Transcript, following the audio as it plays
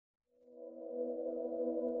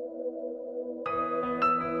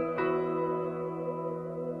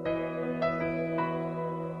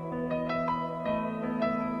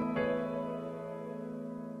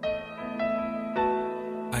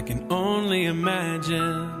can only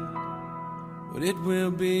imagine what it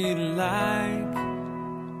will be like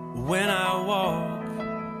when I walk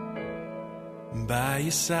by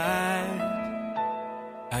your side.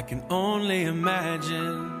 I can only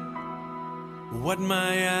imagine what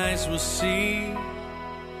my eyes will see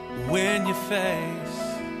when your face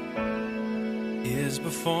is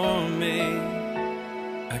before me.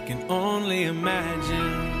 I can only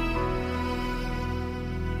imagine.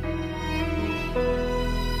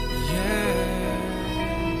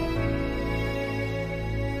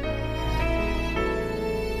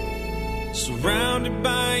 Surrounded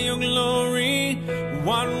by your glory,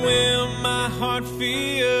 what will my heart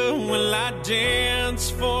feel? Will I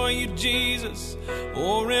dance for you, Jesus?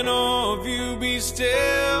 Or in awe of you be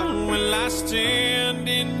still? Will I stand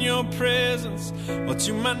in your presence? Or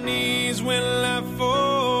to my knees will I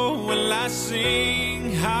fall? Will I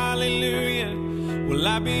sing hallelujah? Will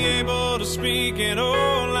I be able to speak at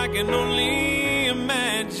all? I can only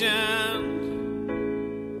imagine.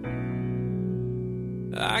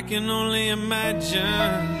 I can only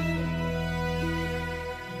imagine.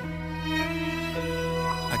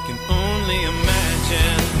 I can only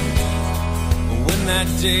imagine when that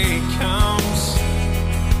day comes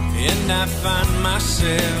and I find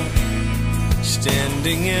myself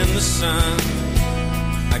standing in the sun.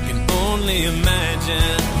 I can only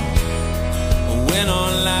imagine when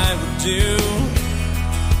all I would do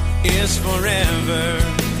is forever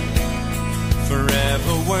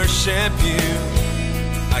worship you.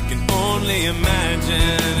 I can only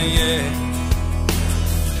imagine, yeah.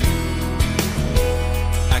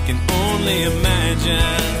 I can only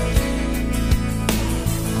imagine.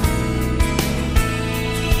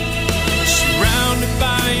 Surrounded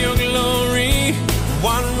by your glory,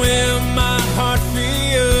 what will my heart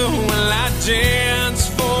feel? Will I dance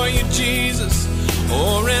for you, Jesus?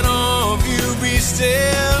 Or in awe of you be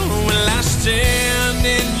still? Will I stand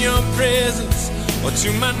in your presence? Or to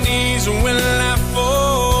my knees will I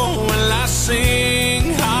fall? Will I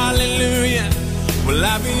sing hallelujah? Will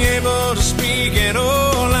I be able to speak at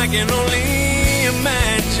all? I can only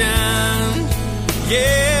imagine.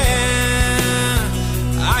 Yeah,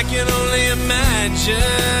 I can only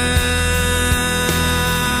imagine.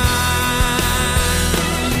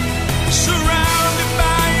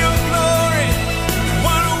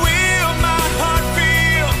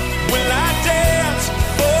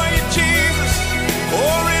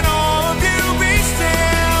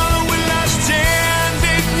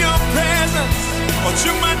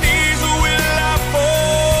 To my knees will I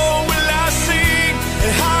fall? Will I sing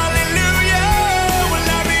hallelujah? Will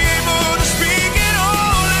I be able to speak at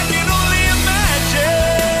all? I can only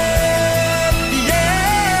imagine. Yeah,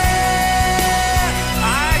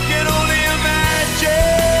 I can only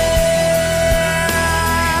imagine.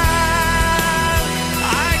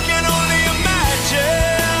 I can only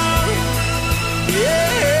imagine.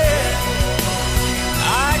 Yeah,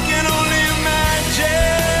 I can only imagine.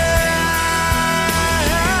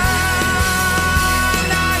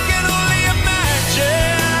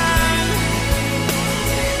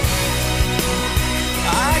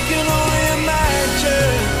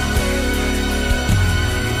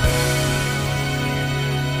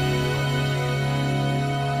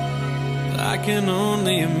 I can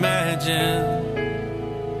only imagine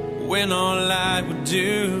when all I would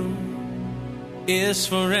do is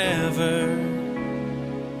forever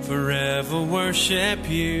worship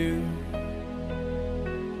you.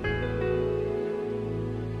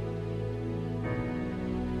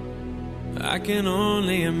 I can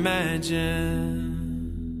only imagine.